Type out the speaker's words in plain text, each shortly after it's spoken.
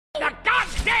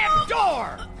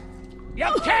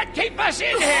You can't keep us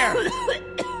in here!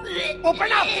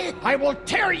 Open up! I will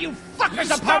tear you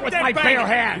fuckers apart with my bare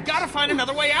hands! We gotta find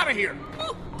another way out of here!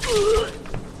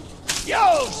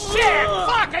 You sick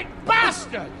fucking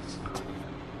bastards!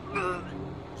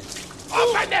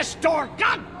 Open this door,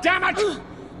 goddammit!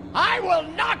 I will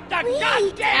knock the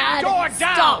goddamn Dad, door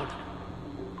down! stop.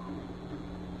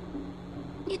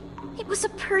 It was a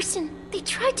person. They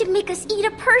tried to make us eat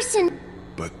a person.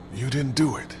 But you didn't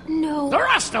do it. No. The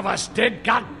rest of us did,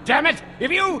 goddammit!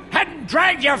 If you hadn't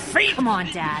dragged your feet... Come on,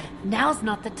 Dad. Now's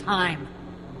not the time.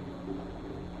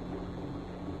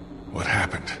 What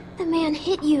happened? The man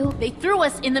hit you. They threw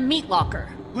us in the meat locker.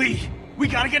 Lee, we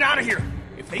gotta get out of here!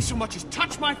 If they so much as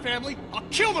touch my family, I'll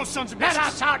kill those sons of bitches! Let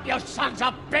us out, you sons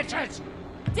of bitches!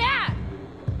 Dad!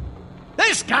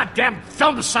 This goddamn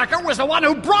film sucker was the one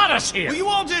who brought us here! Will you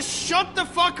all just shut the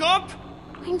fuck up?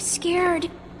 I'm scared.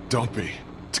 Don't be.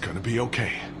 It's gonna be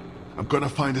okay. I'm gonna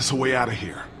find us a way out of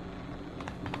here.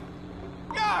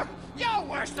 You're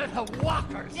worse than the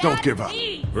walkers! Don't give up.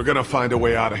 We're gonna find a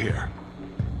way out of here.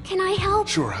 Can I help?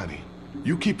 Sure, honey.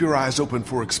 You keep your eyes open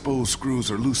for exposed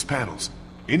screws or loose panels.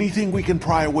 Anything we can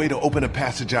pry away to open a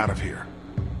passage out of here.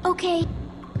 Okay.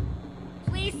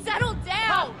 Please settle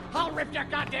down! I'll rip your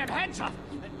goddamn heads off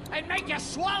and make you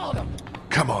swallow them!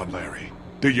 Come on, Larry.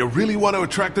 Do you really want to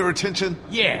attract their attention?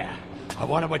 Yeah, I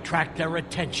want to attract their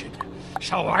attention,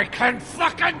 so I can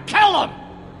fucking kill them!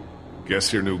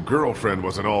 Guess your new girlfriend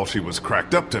wasn't all she was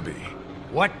cracked up to be.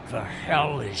 What the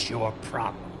hell is your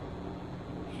problem?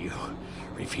 You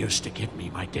refused to give me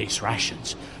my day's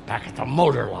rations back at the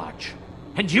motor lodge.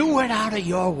 And you went out of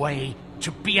your way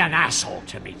to be an asshole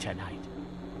to me tonight.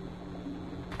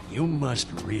 You must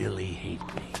really hate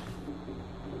me.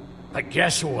 But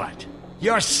guess what?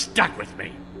 You're stuck with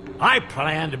me. I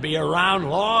plan to be around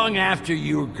long after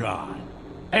you're gone.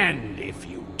 And if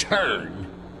you turn,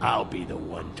 I'll be the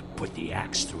one to put the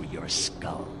axe through your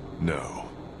skull. No.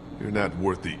 You're not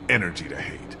worth the energy to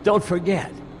hate. Don't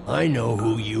forget, I know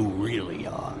who you really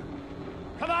are.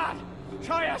 Come on,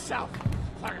 show yourself.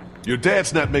 Your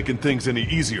dad's not making things any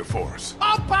easier for us.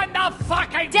 Open the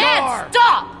fucking door! Dad,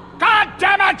 stop! God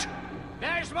damn it!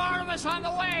 There's more of us on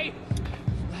the way.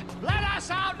 Let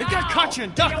us out They now! got Katya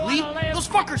and Duck, Lee! Those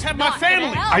fuckers have my Not family!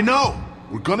 gonna help. I know!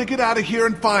 We're gonna get out of here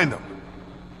and find them.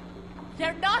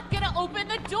 They're not gonna open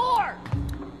the door!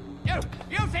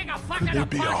 You think a fucking Could there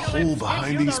be a apocalypse hole gives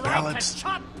behind you these the right pallets? to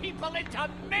chop people into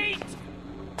meat?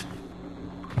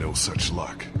 No such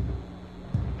luck.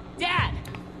 Dad,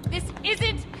 this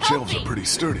isn't Shelves healthy! are pretty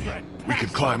sturdy. We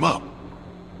could climb up.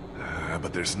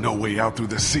 But there's no way out through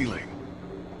the ceiling.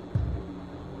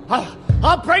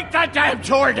 I'll break that damn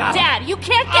door down! Dad, you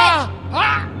can't get...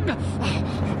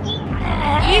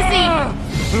 Easy!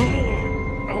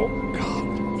 Oh,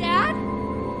 God. Dad?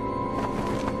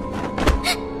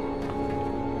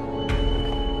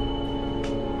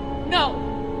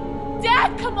 No!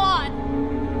 Dad, come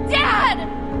on! Dad!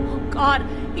 Oh, God,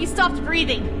 he stopped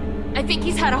breathing. I think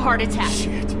he's had a heart attack.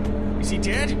 Shit. Is he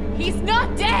dead? He's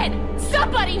not dead!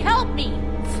 Somebody help me!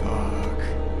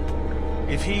 Fuck.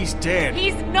 If he's dead...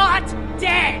 He's not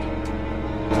dead!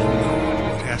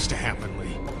 What has to happen,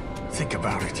 Lee? Think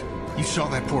about it. You saw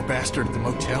that poor bastard at the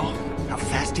motel? How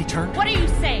fast he turned? What are you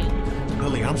saying?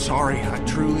 Lily, I'm sorry. I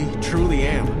truly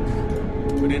am.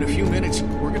 But in a few minutes,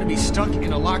 we're gonna be stuck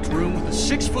in a locked room with a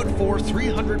 6'4",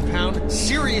 300-pound,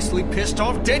 seriously pissed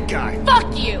off dead guy.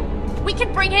 Fuck you! We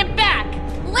can bring him back!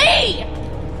 Lee!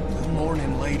 We'll mourn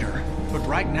him later. But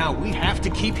right now, we have to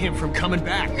keep him from coming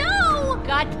back. No!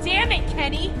 God damn it,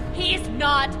 Kenny! He's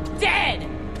not dead!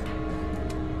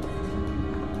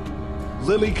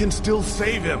 Lily can still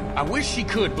save him. I wish she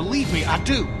could, believe me, I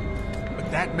do. But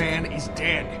that man is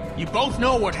dead. You both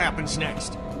know what happens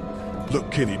next. Look,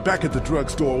 Kenny, back at the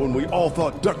drugstore when we all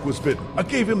thought Duck was bitten, I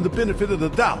gave him the benefit of the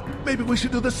doubt. Maybe we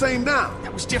should do the same now.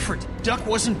 That was different. Duck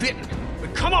wasn't bitten.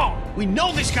 But come on! We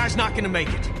know this guy's not gonna make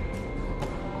it.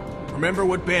 Remember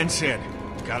what Ben said.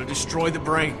 Gotta destroy the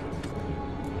brain.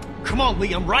 Come on,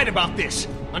 Lee, I'm right about this.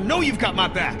 I know you've got my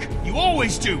back. You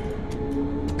always do.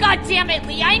 God damn it,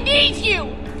 Lee, I need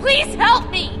you! Please help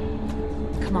me!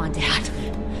 Come on, Dad.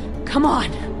 Come on.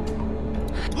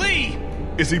 Lee!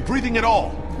 Is he breathing at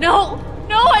all? No,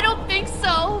 I don't think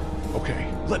so.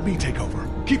 Okay, let me take over.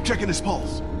 Keep checking his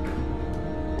pulse.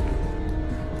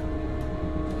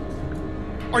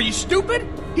 Are you stupid?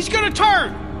 He's gonna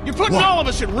turn! You're putting What? all of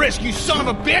us at risk, you son of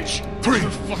a bitch! 3, You're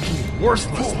fucking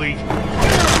worthless, 4, Lee.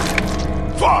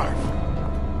 5.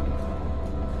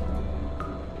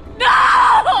 No!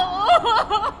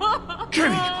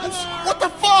 Kenny, I'm sorry. What the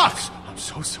fuck? I'm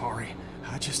so sorry.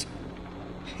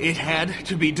 It had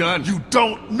to be done. You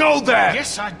don't know that!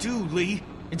 Yes, I do, Lee.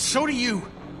 And so do you.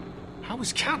 I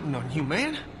was counting on you,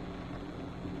 man.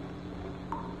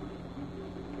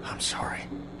 I'm sorry.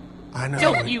 I know.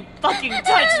 Don't you fucking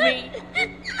touch me!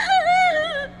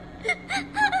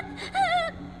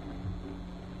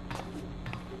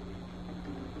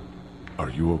 Are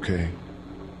you okay?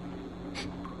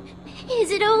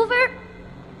 Is it over?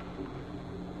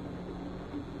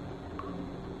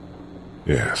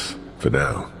 Yes, for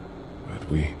now. But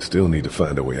we still need to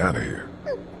find a way out of here.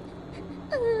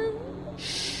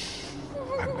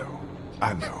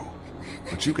 I know.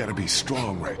 But you gotta be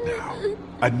strong right now.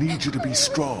 I need you to be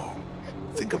strong.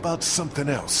 Think about something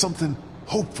else, something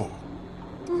hopeful.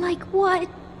 Like what?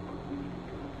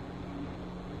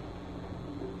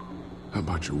 How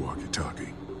about your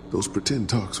walkie-talkie? Those pretend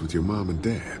talks with your mom and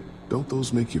dad. Don't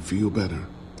those make you feel better?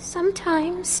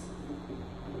 Sometimes.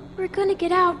 We're gonna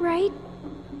get out, right?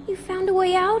 You found a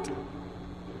way out?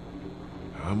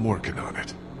 I'm working on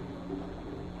it.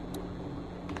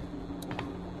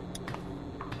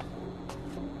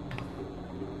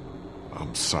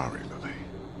 I'm sorry, Lily.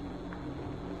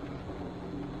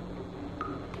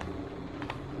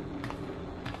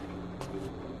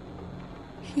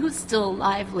 He was still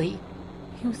alive, Lee.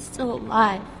 He was still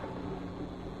alive.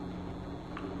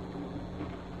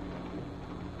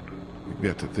 You've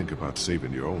got to think about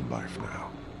saving your own life now.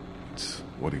 It's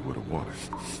what he would have wanted.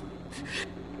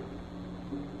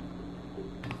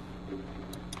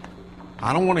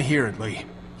 I don't want to hear it, Lee.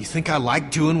 You think I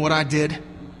like doing what I did?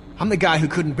 I'm the guy who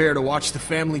couldn't bear to watch the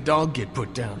family dog get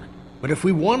put down. But if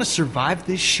we want to survive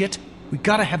this shit, we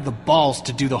gotta have the balls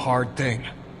to do the hard thing.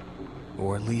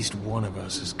 Or at least one of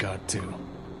us has got to.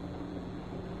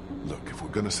 Look, if we're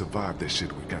gonna survive this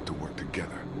shit, we've got to work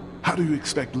together. How do you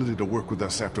expect Lily to work with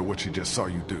us after what she just saw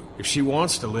you do? If she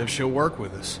wants to live, she'll work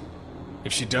with us.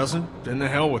 If she doesn't, then the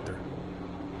hell with her.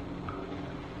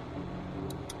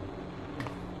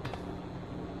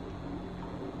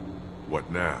 What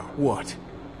now? What?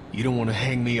 You don't want to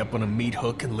hang me up on a meat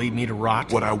hook and leave me to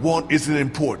rot? What I want isn't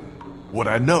important. What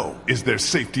I know is there's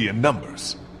safety in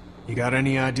numbers. You got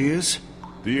any ideas?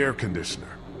 The air conditioner.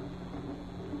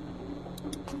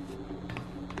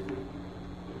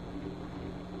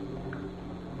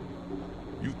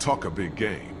 You talk a big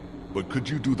game, but could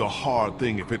you do the hard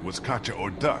thing if it was Katja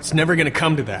or Duck? It's never gonna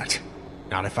come to that.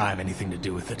 Not if I have anything to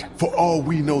do with it. For all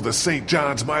we know, the St.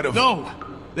 John's might have... No!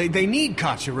 They need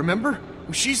Katja, remember?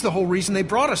 She's the whole reason they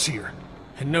brought us here.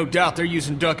 And no doubt they're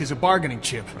using Duck as a bargaining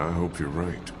chip. I hope you're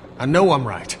right. I know I'm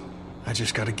right. I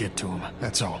just gotta get to him,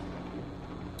 that's all.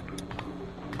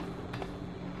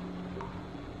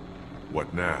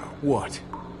 What now? What?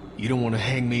 You don't want to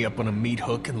hang me up on a meat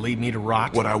hook and leave me to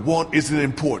rot? What I want isn't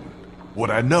important. What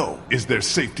I know is there's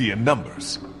safety in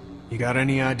numbers. You got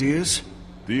any ideas?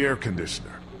 The air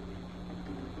conditioner.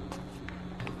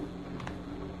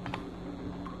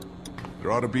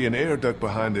 There ought to be an air duct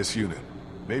behind this unit.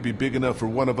 Maybe big enough for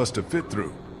one of us to fit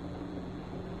through.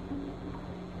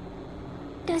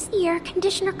 Does the air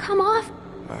conditioner come off?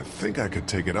 I think I could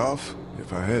take it off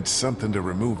if I had something to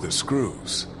remove the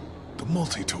screws. The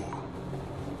multi-tool.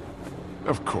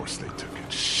 Of course they took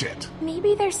it. Shit.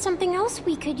 Maybe there's something else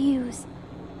we could use.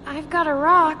 I've got a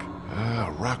rock.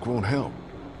 A rock won't help.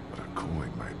 But a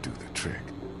coin might do the trick.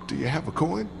 Do you have a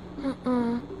coin?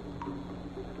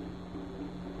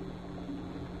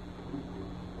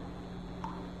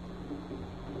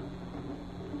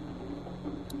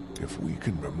 If we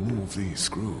can remove these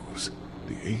screws,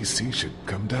 the AC should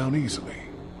come down easily.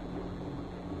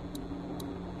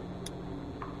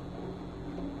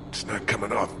 It's not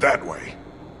coming off that way.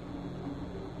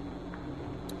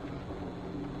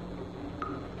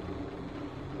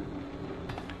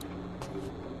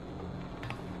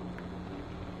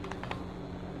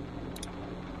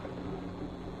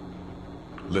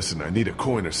 Listen, I need a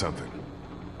coin or something.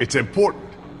 It's important.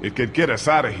 It could get us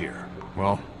out of here.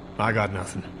 Well, I got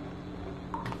nothing.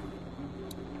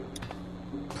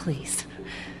 Please.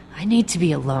 I need to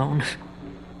be alone.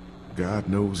 God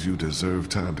knows you deserve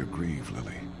time to grieve,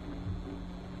 Lily.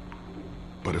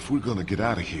 But if we're gonna get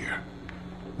out of here,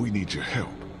 we need your help.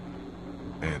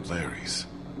 And Larry's.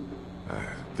 I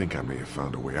think I may have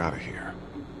found a way out of here.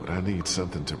 But I need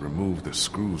something to remove the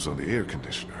screws on the air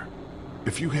conditioner.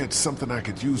 If you had something I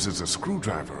could use as a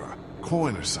screwdriver, a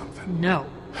coin or something. No.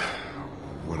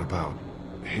 What about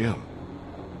him?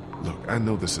 Look, I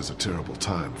know this is a terrible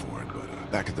time for it,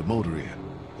 but back at the motor inn,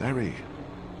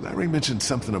 Larry mentioned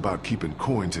something about keeping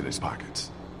coins in his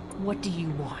pockets. What do you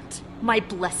want? My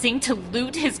blessing to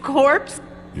loot his corpse?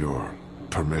 Your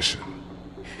permission.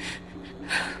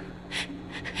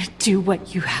 Do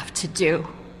what you have to do.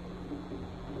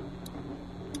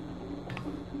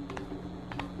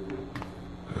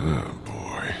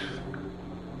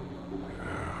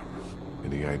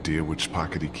 idea which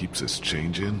pocket he keeps his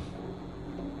change in?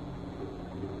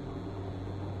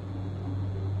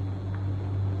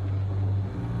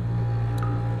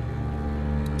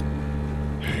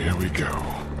 Here we go.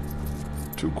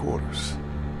 2 quarters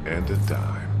and a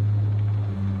dime.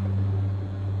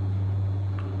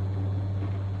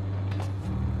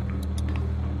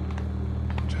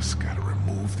 Just gotta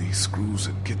remove these screws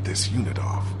and get this unit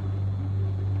off.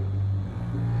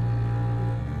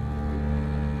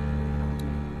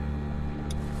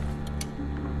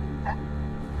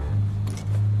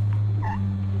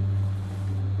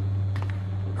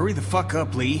 Hurry the fuck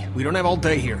up, Lee. We don't have all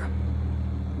day here.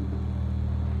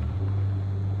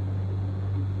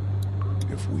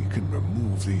 If we can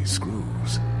remove these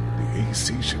screws, the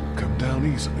AC should come down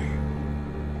easily.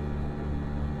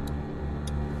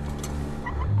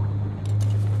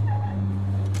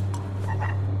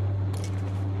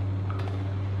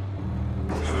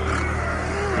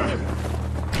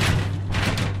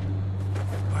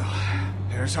 Well,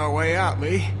 there's our way out,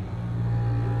 Lee.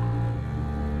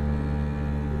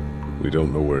 We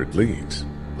don't know where it leads.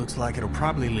 Looks like it'll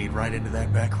probably lead right into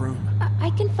that back room.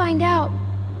 I can find out.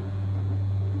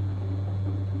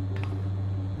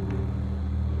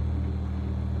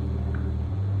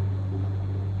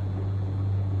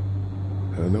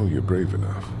 I know you're brave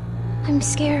enough. I'm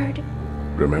scared.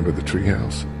 Remember the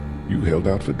treehouse? You held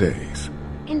out for days.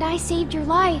 And I saved your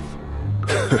life.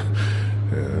 Yeah,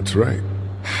 that's right.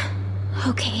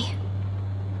 Okay.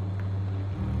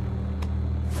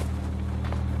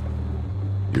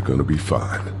 You're gonna be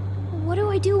fine. What do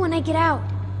I do when I get out?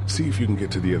 See if you can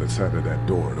get to the other side of that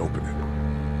door and open it.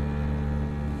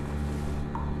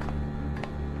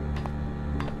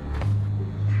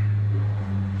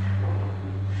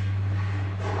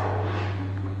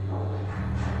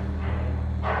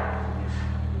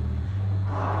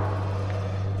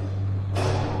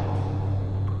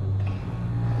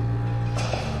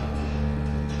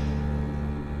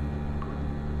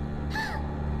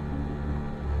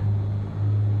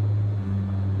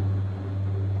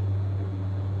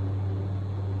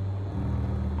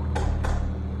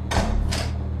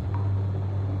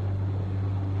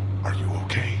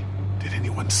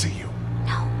 See you.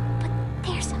 No, but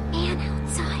there's a man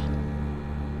outside.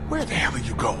 Where the hell are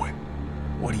you going?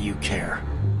 What do you care?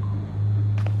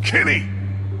 Kenny!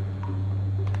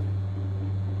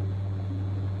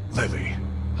 Lily,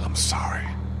 I'm sorry.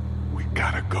 We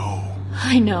gotta go.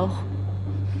 I know.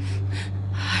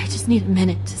 I just need a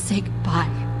minute to say goodbye.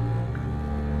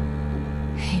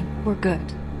 Hey, we're good.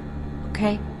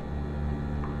 Okay?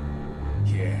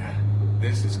 Yeah,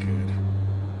 this is good.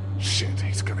 Shit,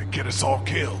 he's gonna get us all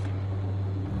killed.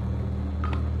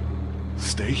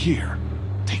 Stay here.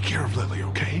 Take care of Lily,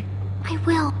 okay? I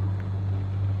will.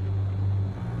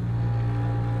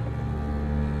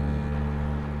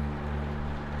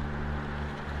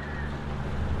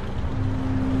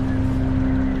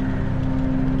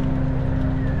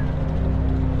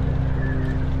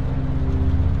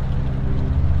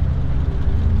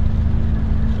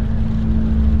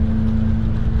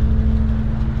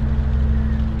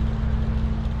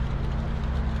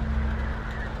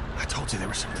 There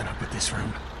was something up with this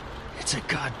room. It's a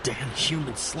goddamn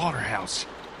human slaughterhouse.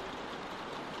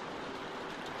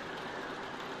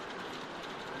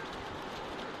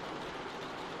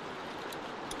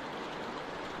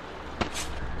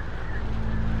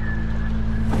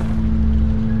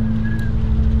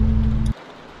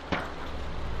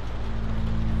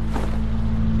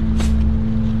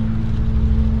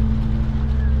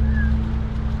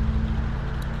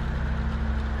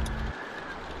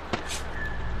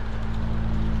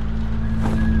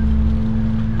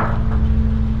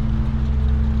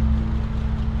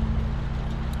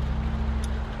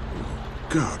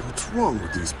 God, what's wrong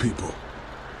with these people?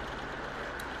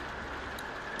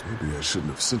 Maybe I shouldn't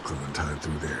have sent Clementine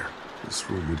through there. This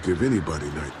room would give anybody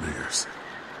nightmares.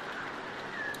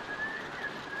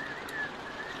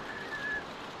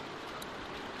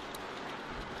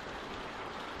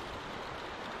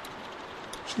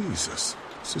 Jesus,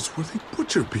 this is where they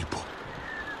butcher people.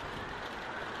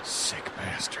 Sick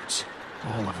bastards.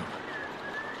 All of them.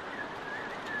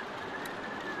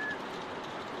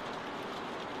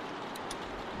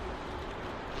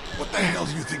 What the hell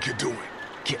do you think you're doing?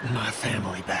 Getting my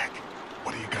family back.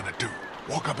 What are you gonna do?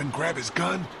 Walk up and grab his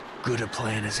gun? Good a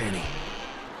plan as any.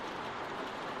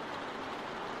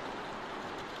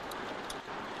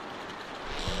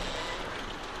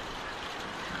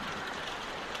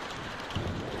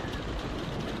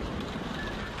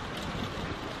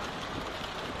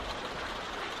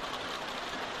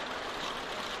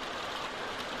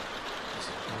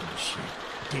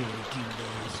 Daddy do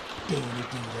this, daddy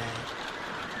do that.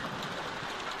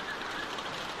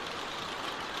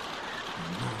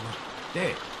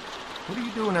 Dad, what are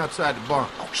you doing outside the barn?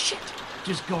 Oh, shit.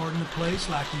 Just guarding the place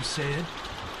like you said.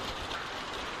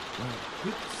 Well,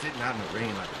 quit sitting out in the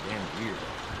rain like a damn weirdo.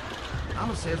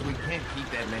 Mama says we can't keep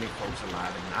that many folks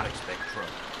alive and not expect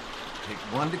trouble. Pick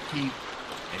one to keep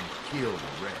and kill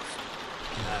the rest.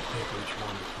 Can I pick which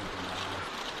one to keep alive?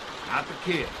 Not the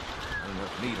kid. Not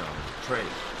enough meat on his tray.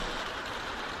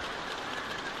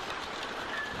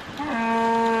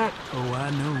 Oh, I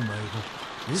know, Mabel.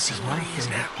 This is my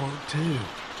favorite part, too.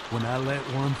 When I let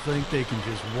one think they can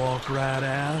just walk right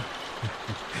out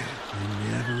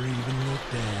and never even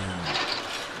look down.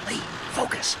 Lee,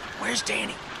 focus. Where's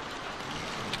Danny?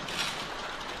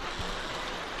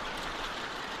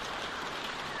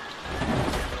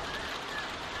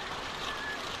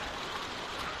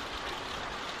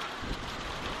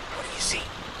 What do you see?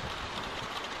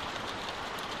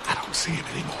 I don't see him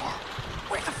anymore.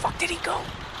 Where the fuck did he go?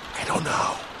 I don't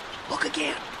know. Look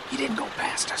again. He didn't go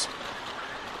past us.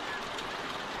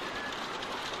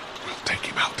 We'll take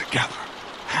him out together.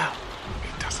 How?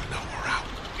 He doesn't know we're out.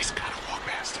 He's gotta walk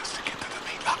past us to get to the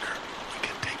meat locker. We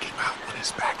can take him out when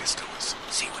his back is to us.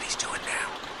 See what he's doing now.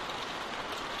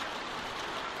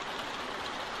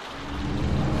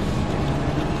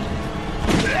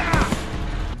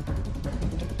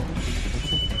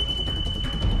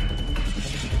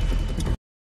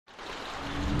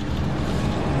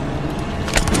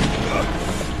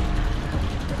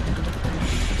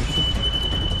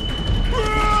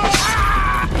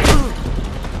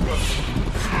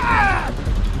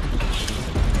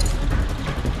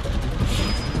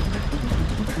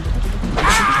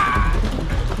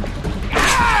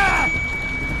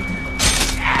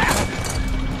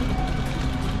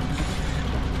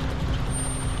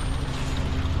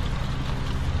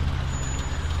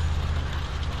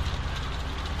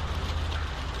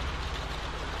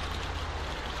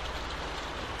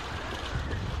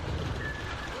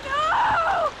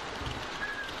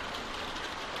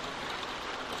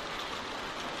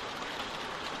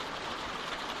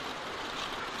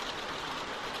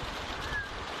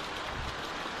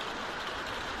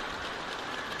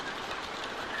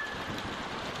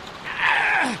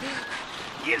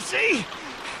 You see?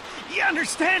 You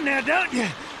understand now, don't you?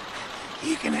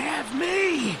 You can have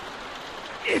me.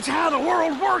 It's how the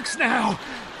world works now.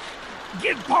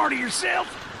 Get part of yourself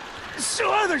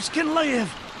so others can live.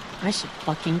 I should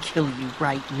fucking kill you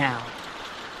right now.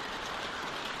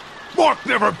 Mark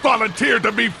never volunteered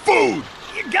to be food!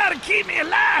 You gotta keep me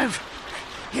alive.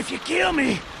 If you kill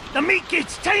me, the meat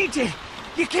gets tainted.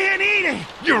 You can't eat it.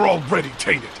 You're already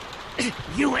tainted.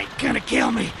 You ain't gonna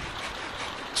kill me.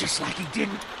 Just like he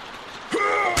didn't.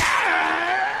 No!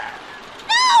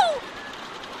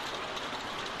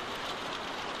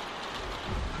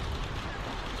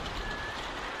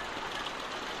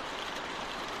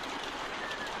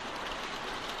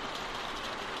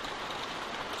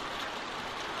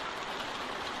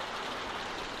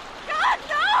 God,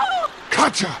 no!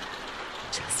 Katja!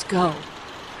 Just go.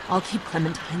 I'll keep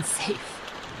Clementine safe.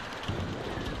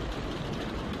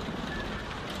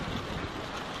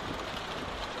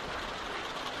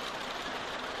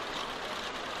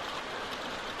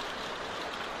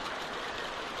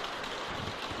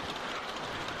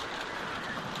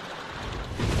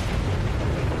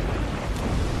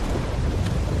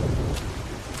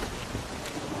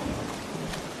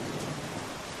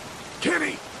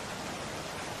 Kenny!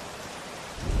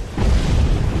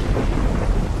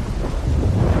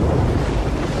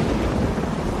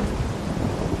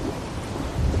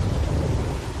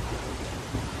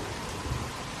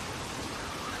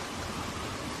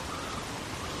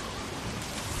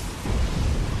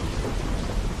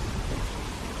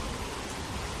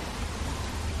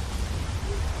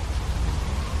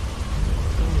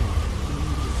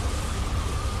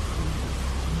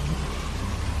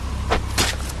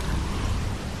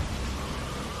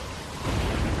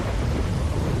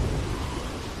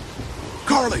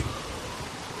 Carly!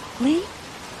 Lee?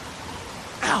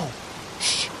 Ow!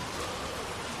 Shh.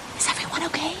 Is everyone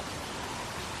okay?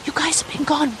 You guys have been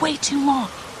gone way too long.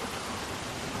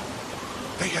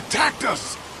 They attacked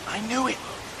us! I knew it.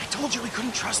 I told you we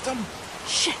couldn't trust them.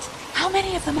 Shit. How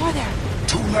many of them are there?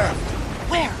 2 left.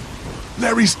 Where?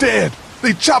 Larry's dead.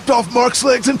 They chopped off Mark's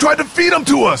legs and tried to feed him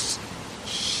to us.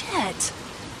 Shit.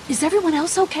 Is everyone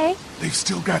else okay? They've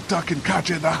still got Duck and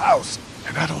Katja in the house.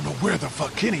 And I don't know where the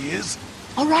fuck Kenny is.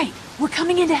 All right. We're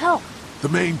coming in to help. The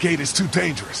main gate is too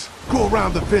dangerous. Go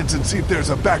around the fence and see if there's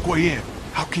a back way in.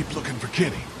 I'll keep looking for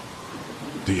Kenny.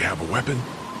 Do you have a weapon?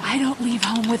 I don't leave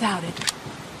home without it.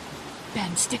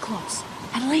 Ben, stick close.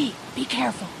 And Lee, be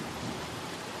careful.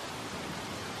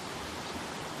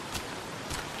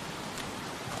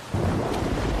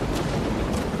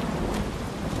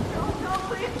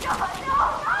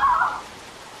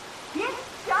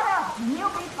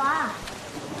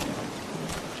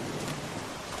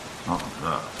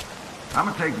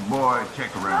 take the boy,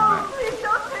 check around back. Please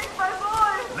don't take my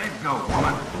boy. Let's go,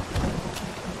 woman.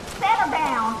 Settle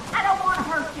down. I don't want to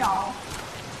hurt y'all.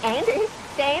 Andy?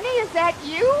 Danny, is that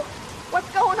you?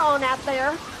 What's going on out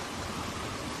there?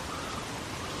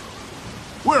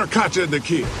 Where are Katja and the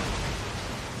kid?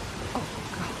 Oh,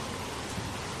 God.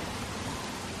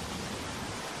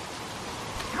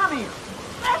 Come here.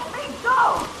 Let me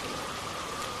go.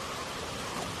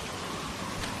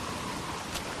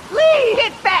 Lee,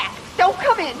 hit back! Don't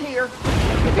come in here. You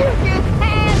just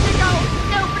had to go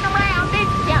snooping around,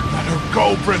 didn't ya? Let her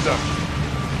go, Brenda.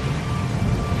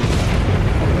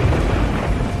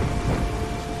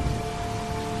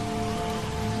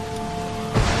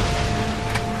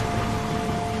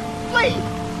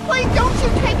 Please don't you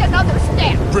take another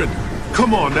step. Brenda,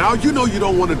 come on now. You know you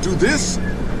don't want to do this.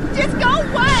 Just go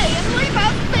away and leave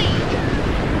us be.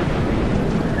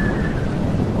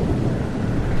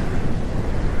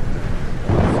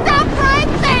 Stop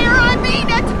right there, I mean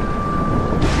it.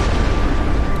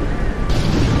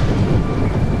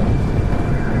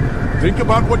 Think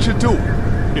about what you're doing.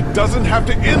 It doesn't have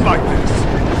to end like this.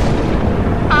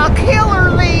 I'll kill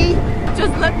her, Lee.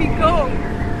 Just let me go.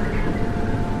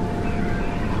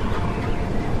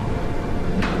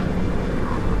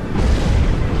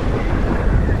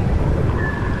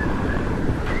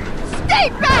 Stay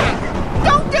back!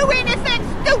 Don't do anything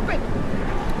stupid!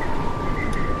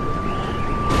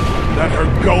 Let her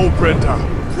go, Brenda.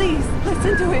 Please,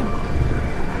 listen to him.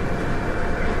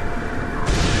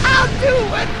 I'll do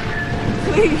it!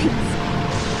 Please.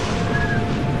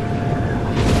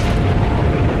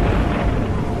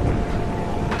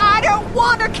 I don't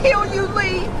want to kill you,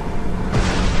 Lee!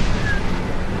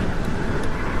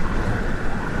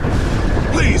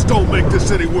 Please don't make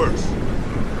this any worse.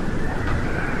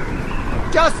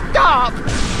 Just stop!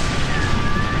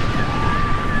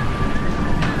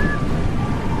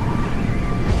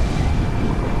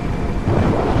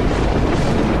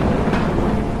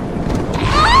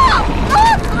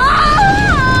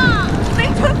 They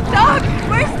took Doug!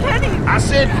 Where's Kenny? I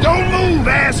said don't move,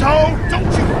 asshole! Don't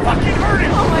you fucking hurt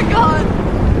him! Oh my God!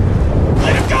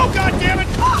 Let him go, goddammit!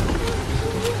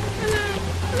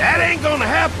 That ain't gonna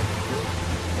happen!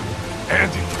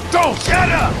 Andy, don't! Shut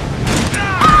up!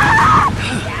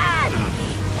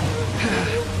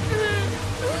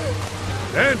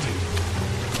 Andy!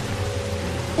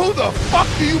 Who the fuck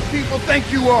do you people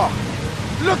think you are?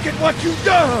 Look at what you've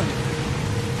done!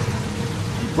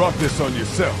 You brought this on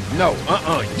yourself. No,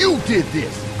 you did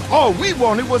this. All we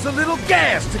wanted was a little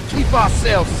gas to keep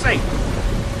ourselves safe.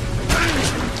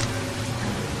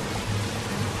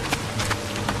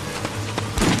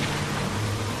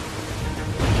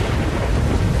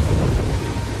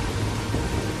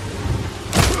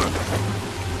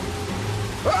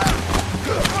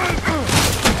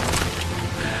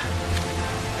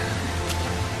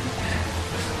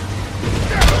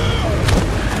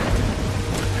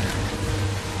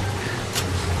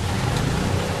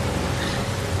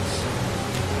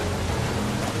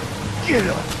 Get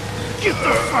up! Get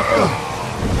the fuck up!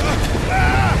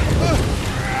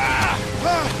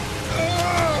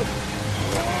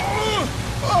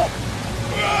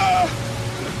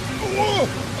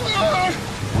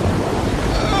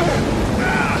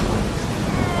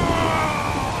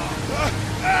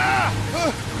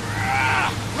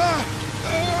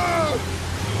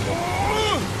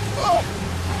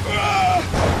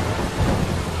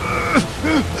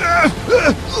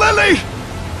 Lily!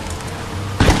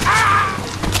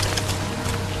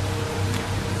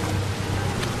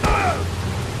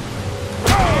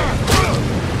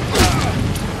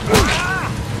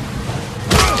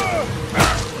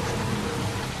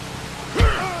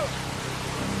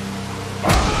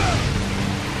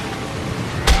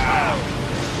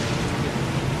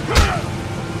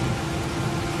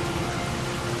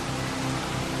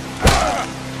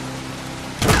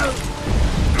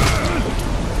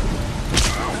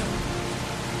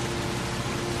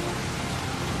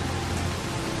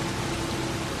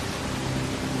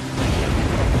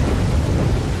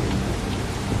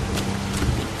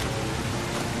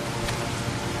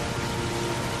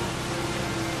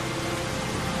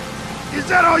 Is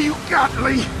that all you got,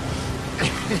 Lee?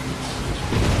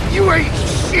 You ain't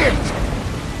shit!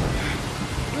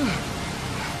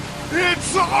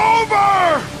 It's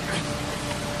over!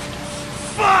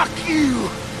 Fuck you!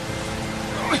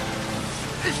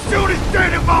 As soon as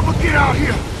Dad and Mama get out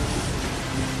here,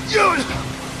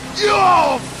 you're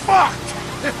all fucked!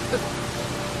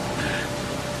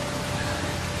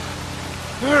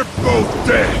 They're both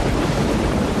dead!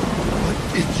 What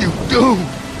did you do?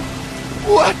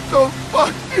 What the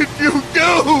fuck did you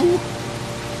do?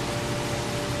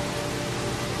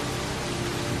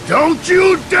 Don't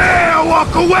you dare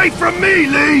walk away from me,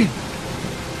 Lee!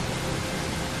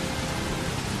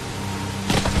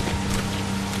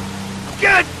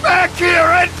 Get back here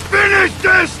and finish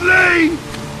this, Lee!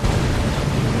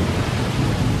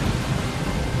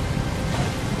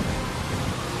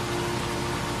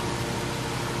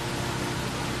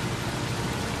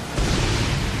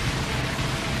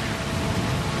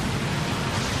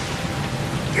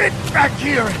 Get back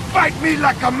here and fight me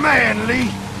like a man,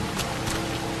 Lee!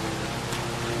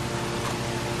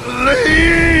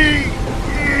 Lee!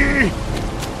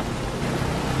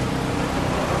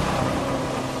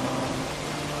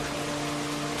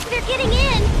 They're getting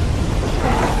in!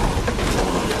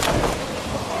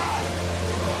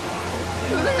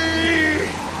 Lee!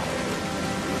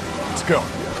 Let's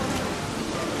go.